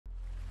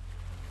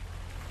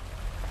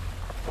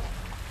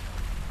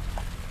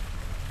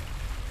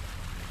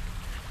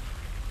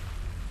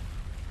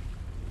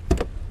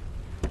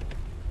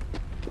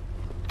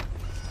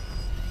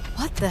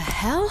The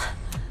hell?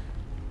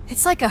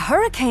 It's like a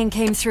hurricane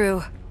came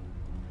through.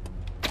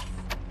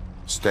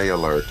 Stay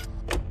alert.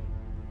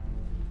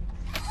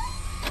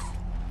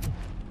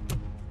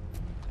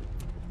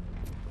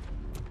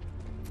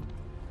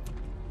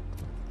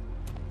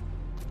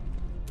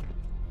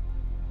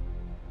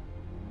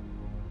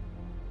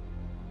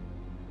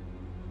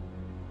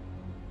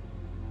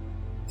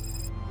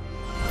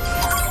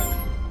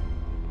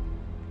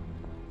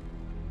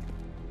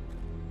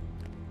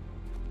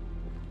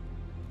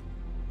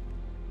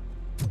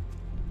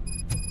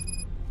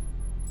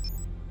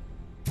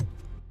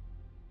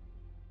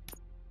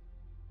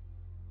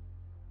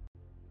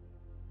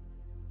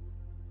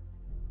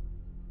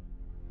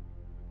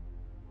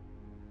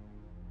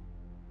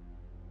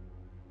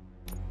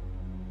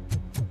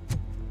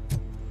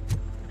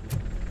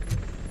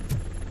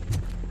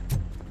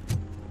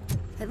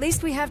 At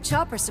least we have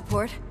chopper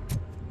support.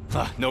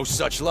 Huh, no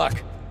such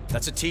luck.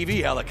 That's a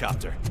TV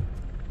helicopter.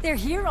 They're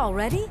here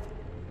already?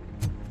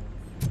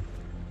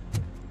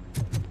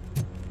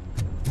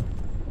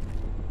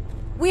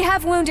 We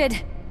have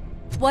wounded.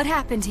 What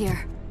happened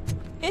here?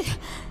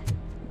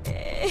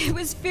 It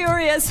was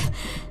furious.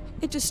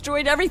 It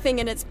destroyed everything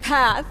in its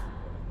path.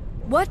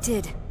 What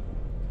did?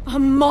 A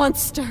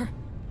monster.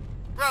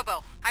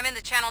 Robo, I'm in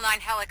the Channel 9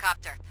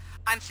 helicopter.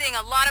 I'm seeing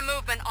a lot of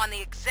movement on the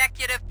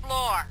executive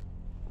floor.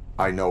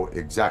 I know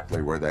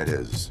exactly where that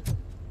is.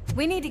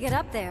 We need to get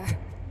up there.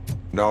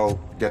 No,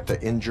 get the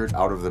injured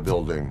out of the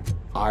building.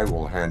 I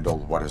will handle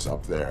what is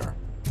up there.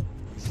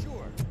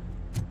 Sure.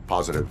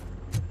 Positive.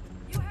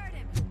 You heard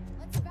him.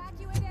 Let's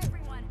evacuate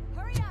everyone.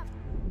 Hurry up.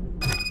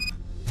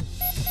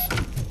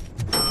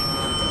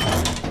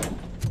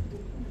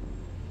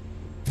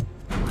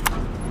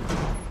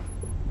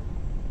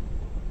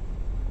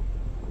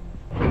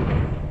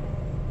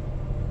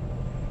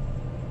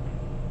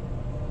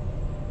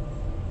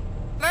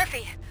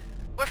 Murphy,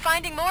 we're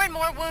finding more and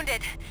more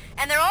wounded,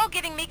 and they're all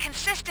giving me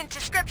consistent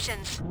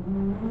descriptions.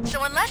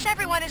 So unless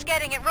everyone is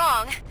getting it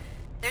wrong,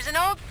 there's an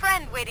old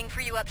friend waiting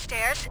for you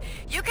upstairs.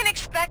 You can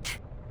expect...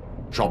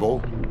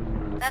 Trouble?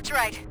 That's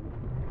right.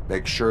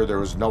 Make sure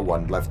there is no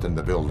one left in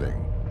the building.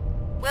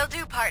 Will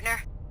do,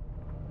 partner.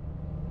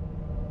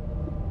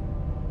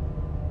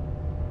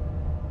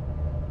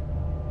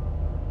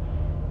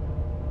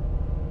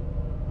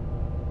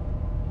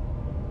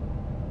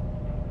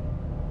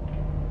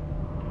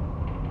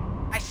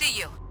 I see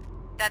you.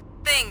 That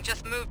thing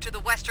just moved to the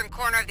western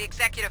corner of the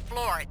executive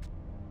floor.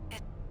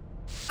 It's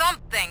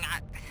something.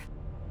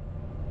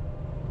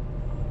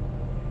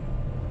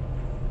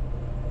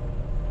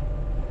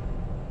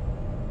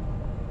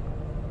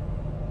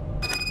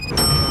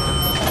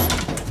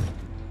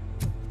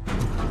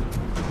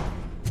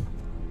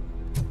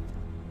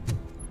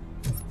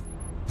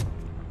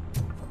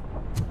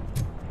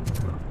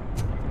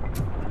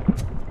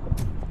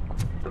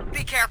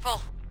 Be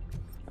careful.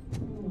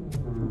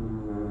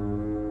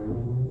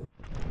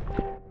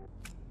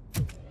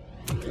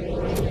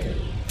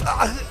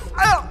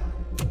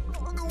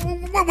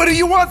 What do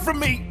you want from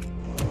me?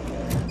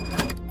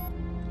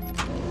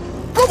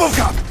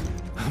 RoboCop!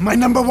 My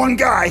 #1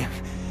 guy.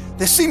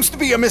 There seems to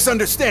be a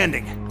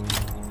misunderstanding.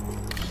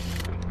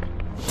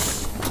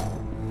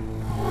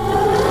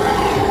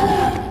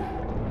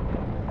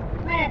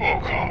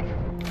 RoboCop,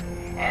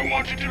 I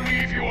wanted to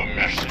leave you a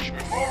message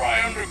before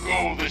I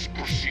undergo this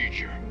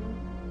procedure.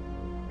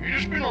 It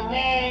has been a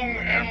long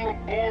and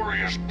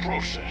laborious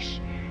process,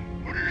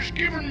 but it has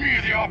given me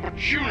the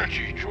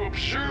opportunity to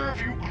observe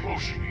you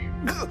closely.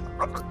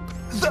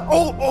 The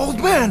old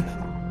man!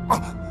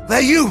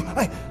 That you!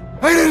 I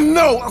didn't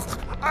know!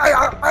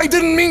 I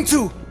didn't mean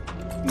to!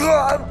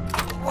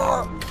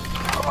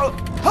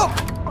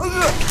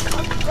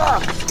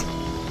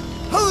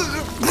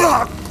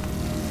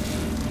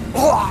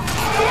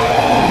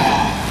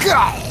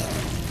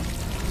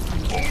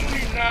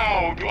 Only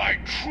now do I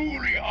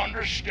truly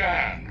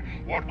understand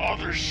what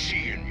others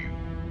see in you.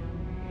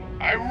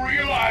 I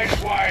realize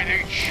why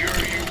they cheer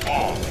you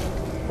on,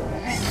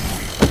 root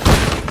for you.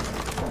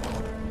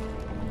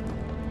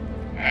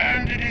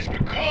 And it is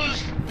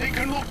because they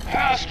can look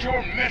past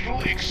your metal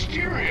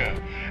exterior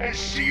and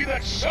see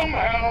that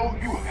somehow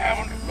you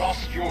haven't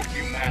lost your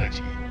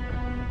humanity.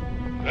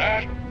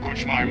 That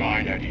puts my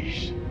mind at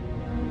ease.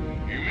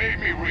 You made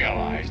me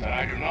realize that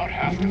I do not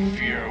have to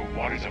fear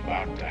what is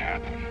about to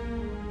happen.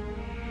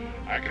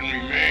 I can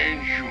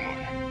remain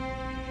human,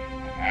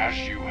 as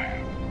you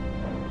have.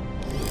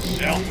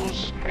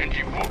 Selfless and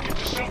devoted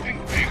to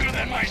something bigger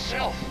than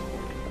myself.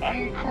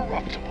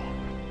 Uncorruptible.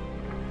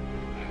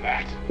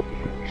 That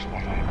is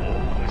what I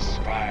always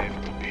strive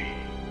to be.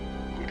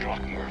 Good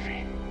luck,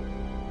 Murphy.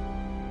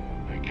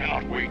 I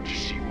cannot wait to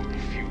see what the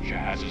future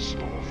has in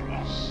store for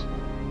us.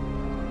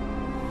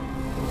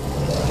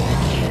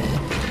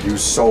 You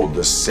sold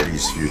the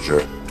city's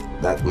future.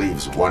 That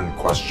leaves one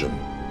question.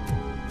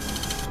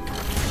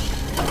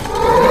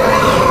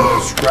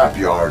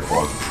 Scrapyard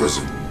or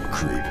prison,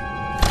 creep?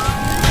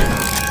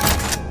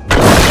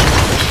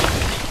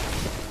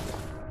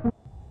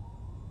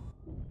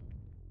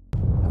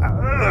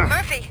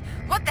 Murphy,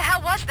 what the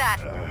hell was that?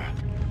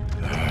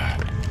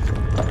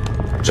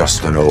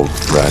 Just an old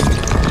friend.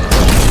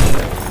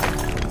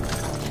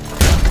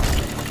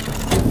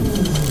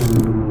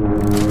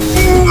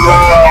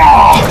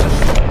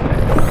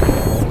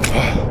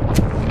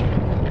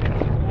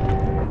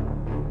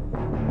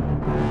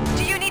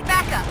 Do you need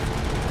backup?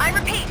 I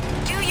repeat,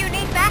 do you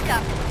need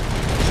backup?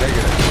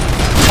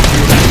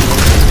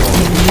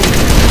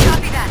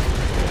 Copy that.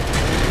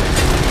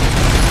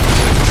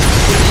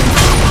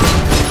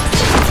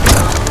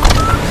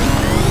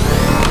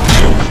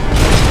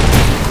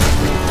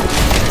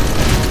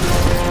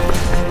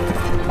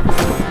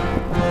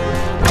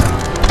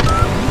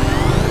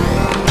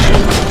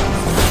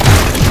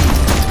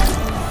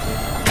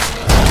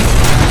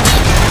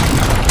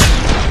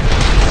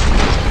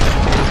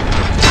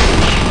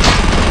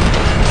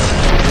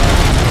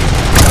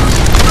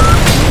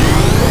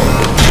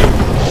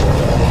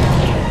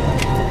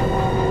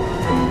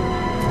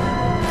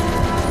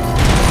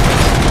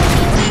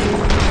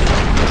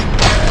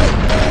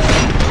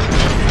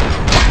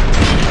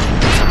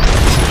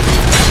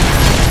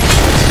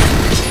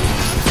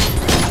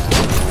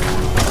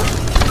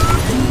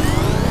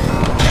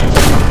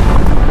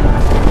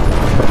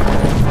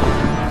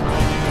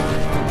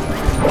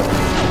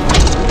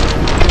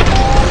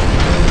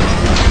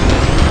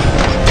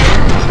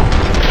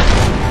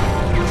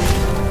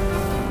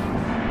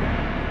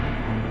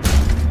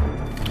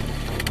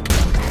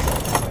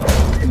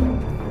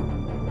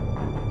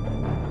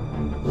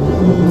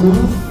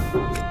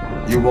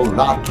 You will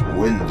not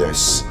win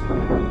this.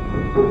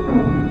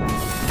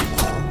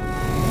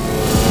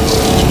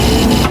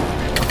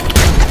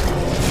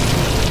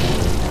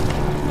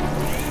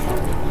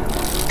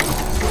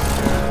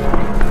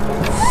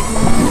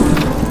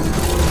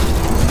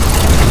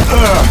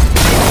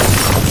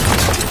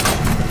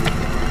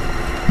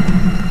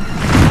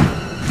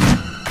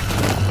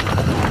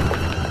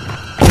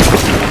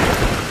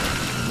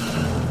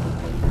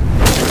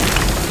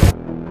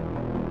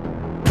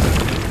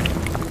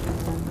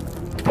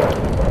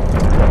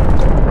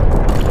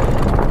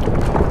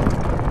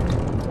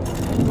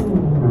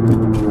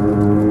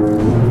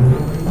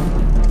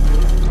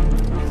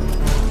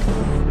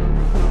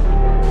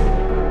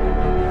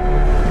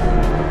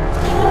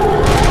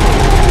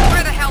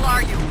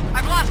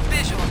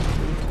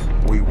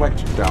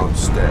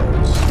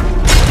 Downstairs.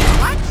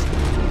 What?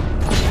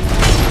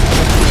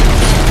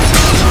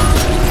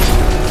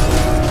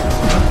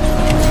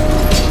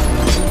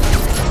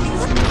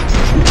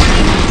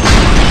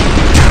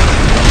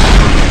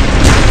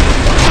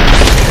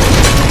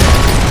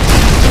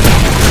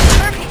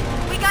 Murphy,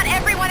 we got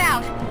everyone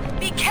out.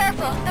 Be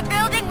careful. The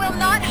building will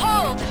not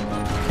hold.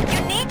 You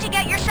need to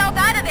get yourself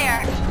out of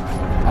there.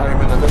 I'm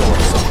in the middle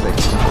of something.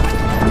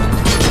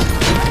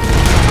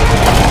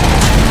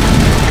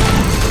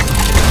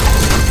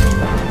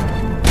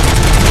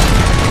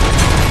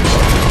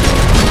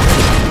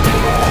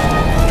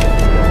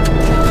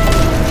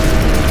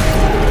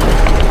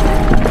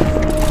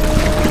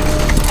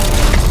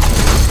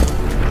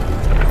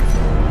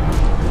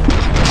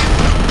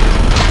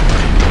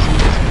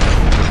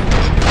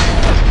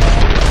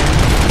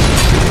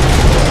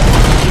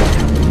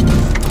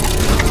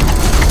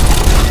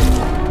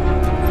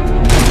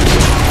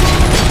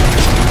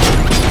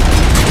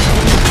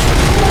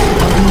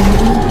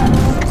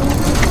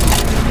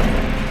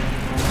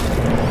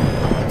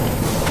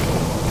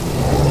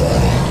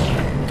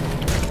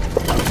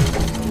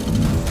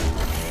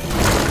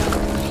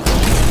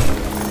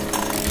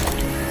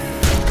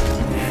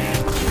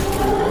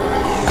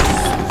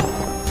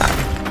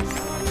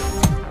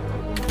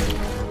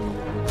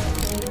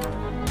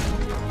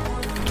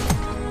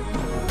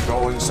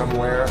 Going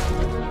somewhere?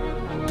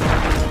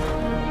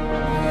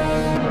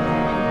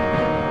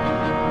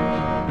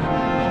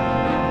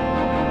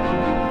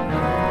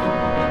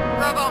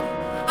 Robo,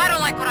 I don't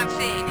like what I'm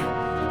seeing.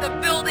 The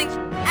building's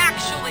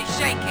actually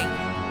shaking.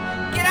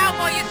 Get out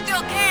while you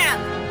still can.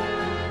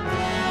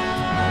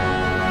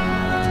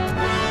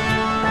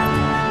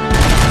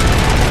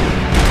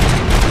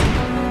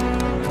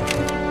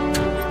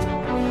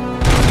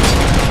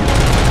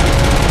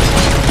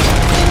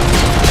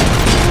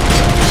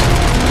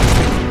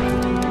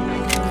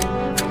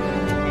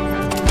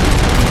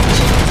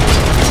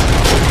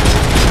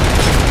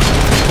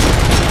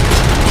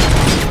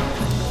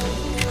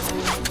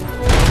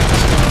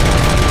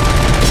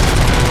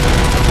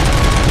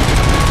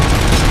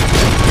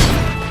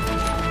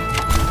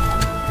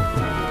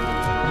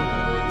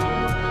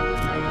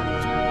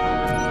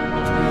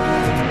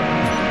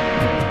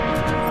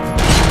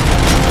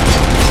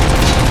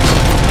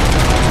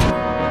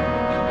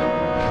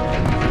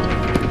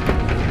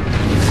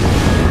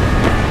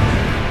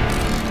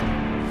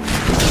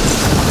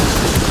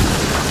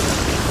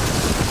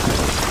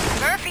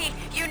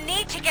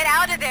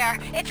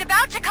 It's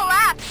about to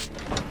collapse!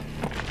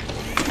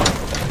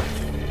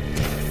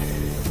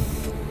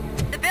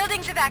 The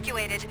building's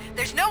evacuated.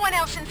 There's no one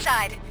else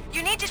inside.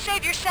 You need to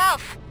save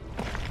yourself.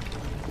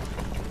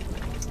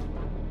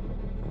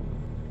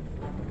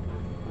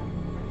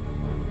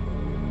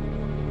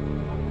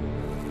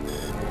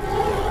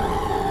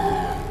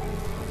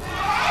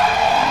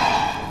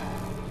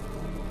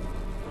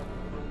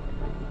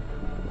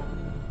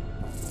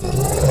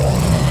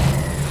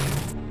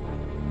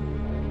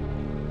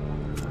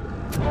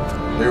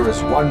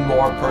 one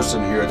more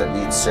person here that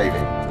needs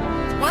saving.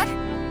 What?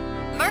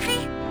 Murphy?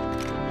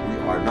 We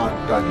are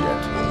not done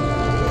yet.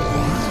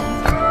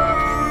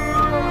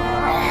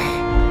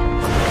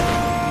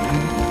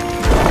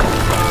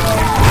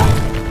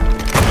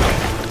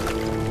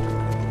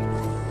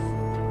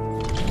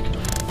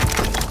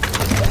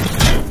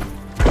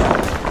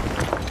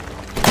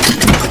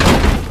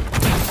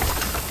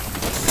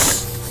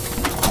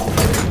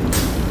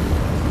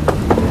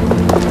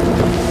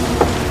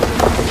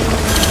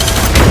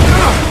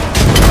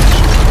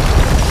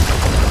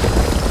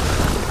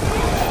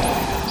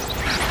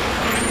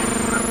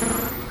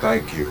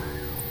 Thank you.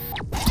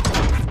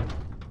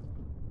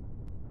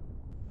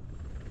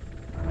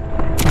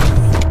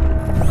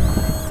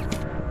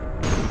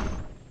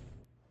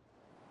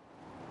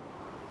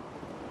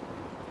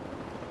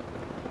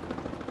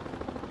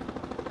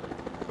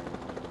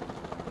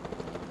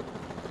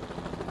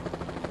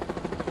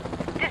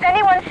 Does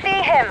anyone see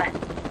him?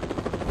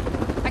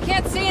 I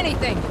can't see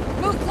anything.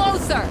 Move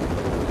closer.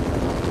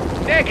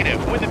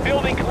 Negative. When the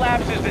building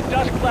collapses, the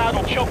dust cloud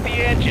will choke the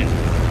engine.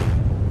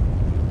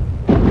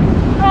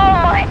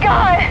 Oh my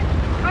god!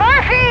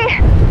 Murphy!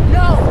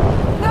 No!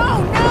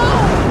 No, no!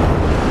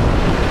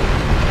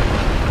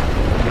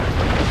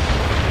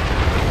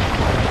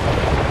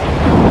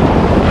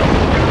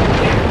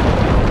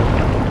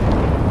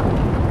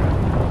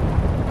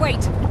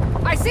 Wait!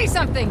 I see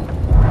something!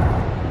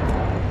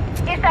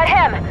 Is that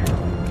him?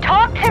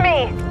 Talk to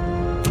me!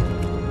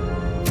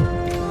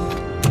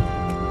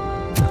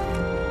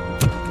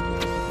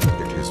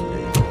 It is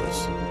me,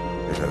 Willis.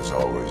 It has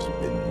always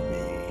been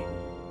me.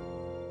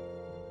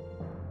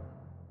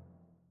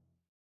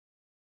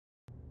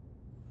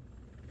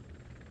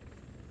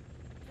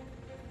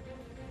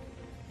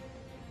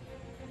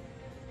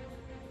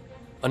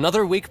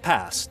 Another week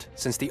passed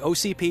since the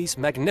OCP's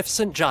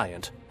magnificent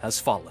giant has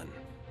fallen.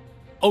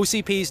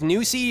 OCP's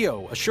new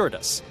CEO assured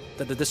us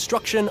that the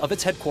destruction of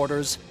its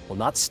headquarters will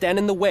not stand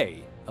in the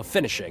way of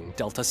finishing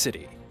Delta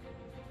City.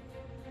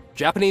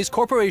 Japanese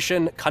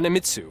corporation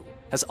Kanemitsu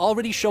has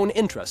already shown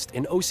interest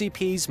in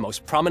OCP's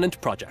most prominent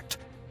project.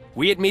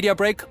 We at Media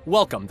Break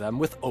welcome them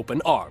with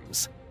open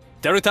arms.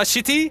 Delta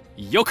City,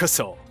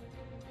 yokoso!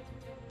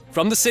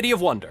 From the City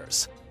of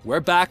Wonders, we're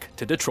back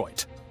to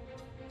Detroit.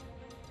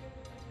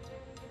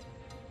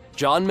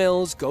 John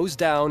Mills goes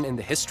down in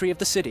the history of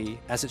the city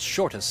as its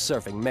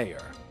shortest-serving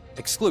mayor,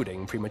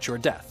 excluding premature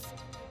death.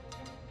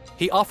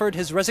 He offered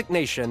his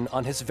resignation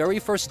on his very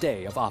first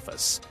day of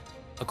office.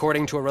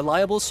 According to a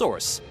reliable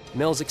source,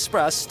 Mills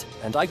expressed,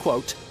 and I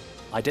quote,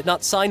 "I did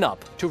not sign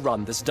up to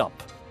run this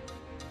dump."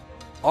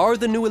 Are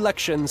the new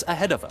elections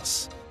ahead of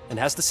us, and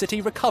has the city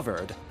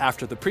recovered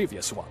after the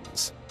previous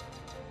ones?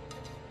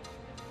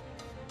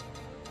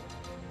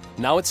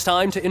 Now it's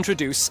time to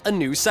introduce a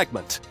new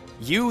segment,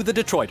 You the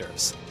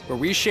Detroiters, where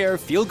we share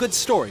feel-good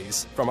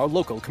stories from our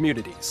local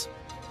communities.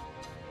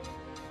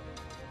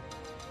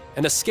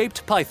 An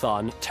escaped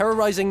python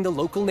terrorizing the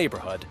local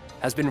neighborhood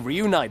has been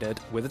reunited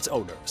with its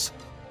owners.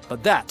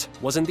 But that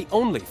wasn't the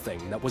only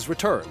thing that was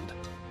returned.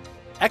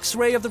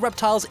 X-ray of the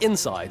reptile's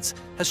insides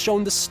has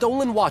shown the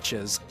stolen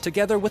watches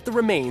together with the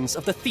remains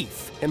of the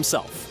thief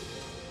himself.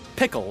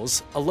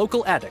 Pickles, a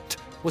local addict,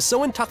 was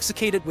so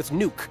intoxicated with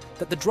nuke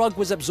that the drug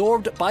was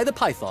absorbed by the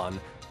python,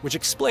 which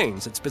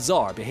explains its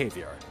bizarre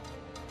behavior.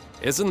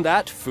 Isn't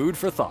that food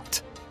for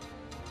thought?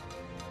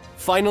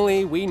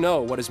 Finally, we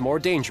know what is more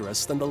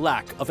dangerous than the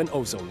lack of an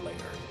ozone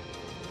layer.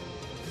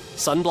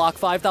 Sunblock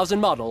 5000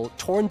 model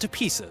torn to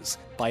pieces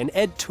by an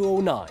ED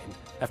 209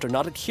 after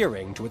not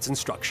adhering to its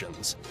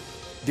instructions.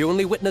 The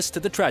only witness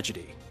to the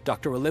tragedy,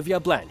 Dr. Olivia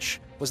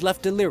Blanche, was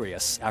left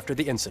delirious after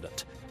the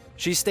incident.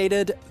 She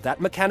stated that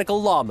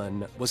mechanical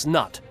lawman was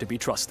not to be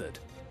trusted.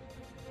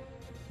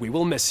 We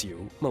will miss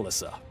you,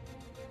 Melissa.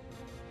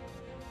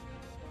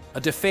 A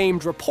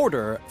defamed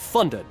reporter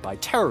funded by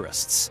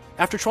terrorists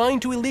after trying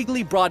to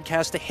illegally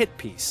broadcast a hit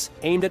piece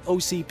aimed at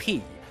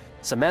OCP.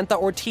 Samantha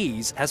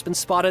Ortiz has been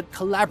spotted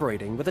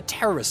collaborating with a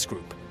terrorist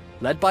group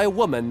led by a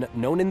woman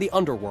known in the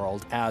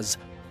underworld as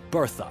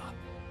Bertha.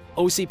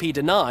 OCP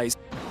denies.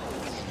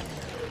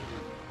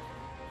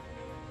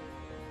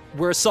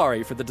 We're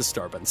sorry for the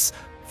disturbance.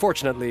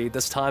 Fortunately,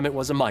 this time it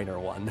was a minor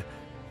one.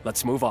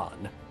 Let's move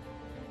on.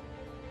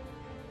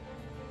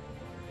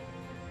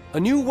 A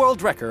new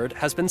world record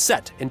has been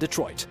set in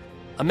Detroit.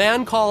 A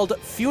man called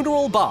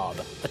Funeral Bob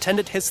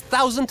attended his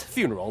 1000th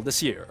funeral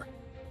this year.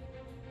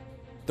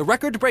 The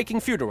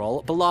record-breaking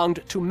funeral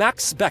belonged to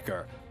Max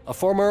Becker, a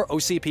former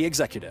OCP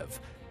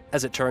executive.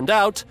 As it turned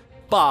out,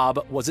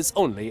 Bob was its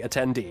only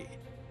attendee.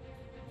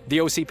 The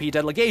OCP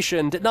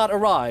delegation did not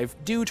arrive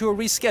due to a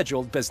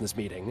rescheduled business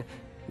meeting.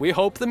 We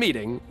hope the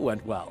meeting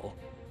went well.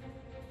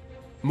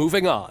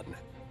 Moving on.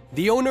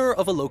 The owner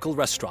of a local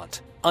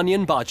restaurant,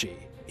 Onion Baji,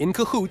 in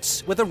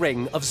cahoots with a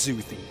ring of zoo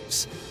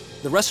thieves.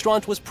 The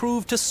restaurant was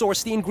proved to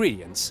source the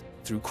ingredients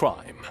through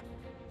crime.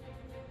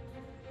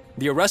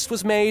 The arrest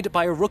was made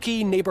by a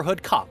rookie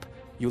neighborhood cop,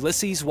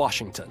 Ulysses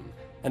Washington,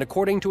 and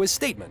according to his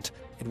statement,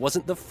 it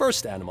wasn't the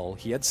first animal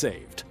he had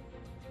saved.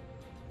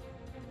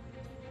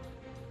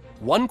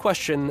 one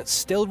question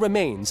still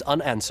remains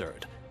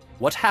unanswered.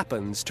 What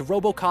happens to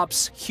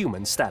RoboCop's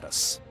human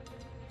status?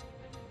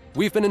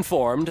 We've been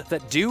informed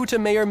that due to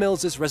Mayor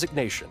Mills's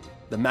resignation,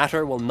 the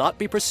matter will not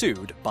be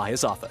pursued by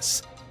his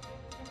office.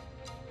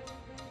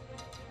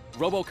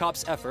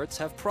 RoboCop's efforts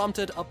have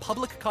prompted a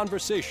public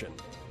conversation.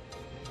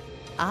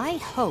 I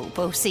hope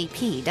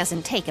OCP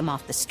doesn't take him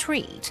off the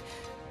street.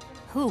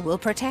 Who will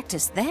protect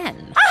us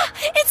then? Ah!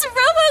 It's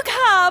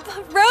RoboCop!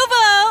 Robo,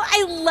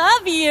 I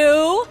love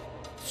you!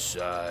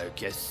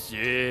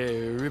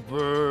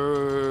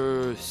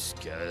 Ripper,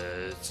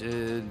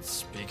 skeleton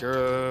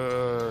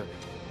speaker,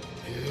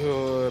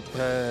 pure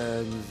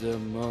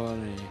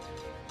pandemonium.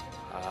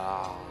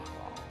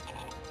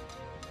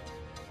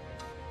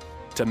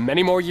 To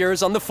many more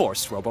years on the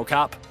force,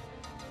 RoboCop.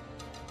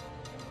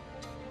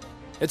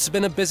 It's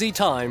been a busy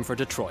time for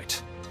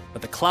Detroit,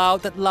 but the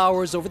cloud that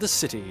lowers over the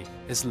city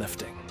is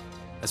lifting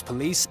as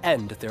police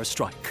end their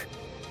strike.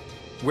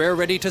 We're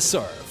ready to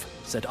serve,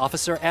 said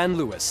Officer Ann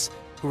Lewis,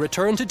 who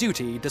returned to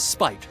duty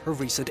despite her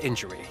recent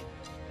injury.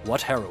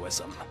 What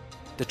heroism.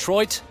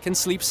 Detroit can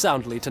sleep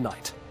soundly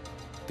tonight.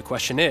 The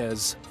question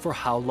is, for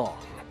how long?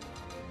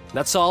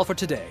 That's all for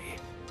today.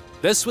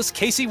 This was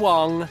Casey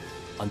Wong.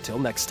 Until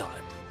next time.